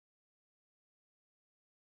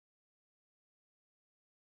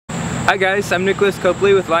Hi guys, I'm Nicholas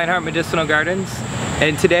Copley with Lionheart Medicinal Gardens,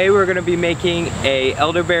 and today we're going to be making a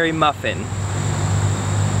elderberry muffin.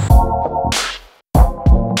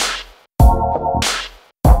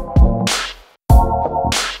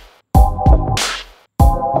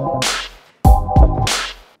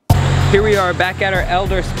 Here we are back at our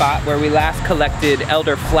elder spot where we last collected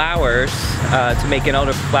elder flowers to make an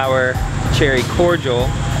elderflower cherry cordial.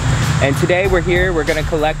 And today we're here, we're going to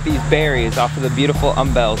collect these berries off of the beautiful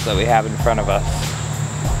umbels that we have in front of us.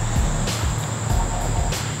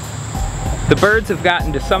 The birds have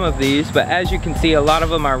gotten to some of these, but as you can see, a lot of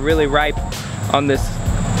them are really ripe on this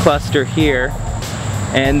cluster here.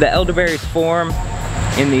 And the elderberries form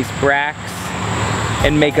in these bracts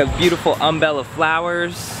and make a beautiful umbel of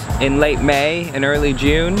flowers in late May and early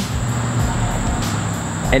June.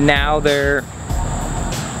 And now they're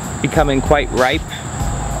becoming quite ripe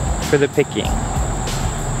for the picking.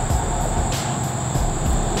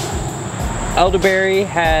 Elderberry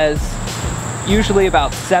has usually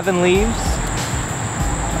about 7 leaves,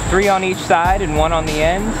 3 on each side and 1 on the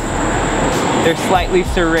end. They're slightly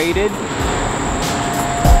serrated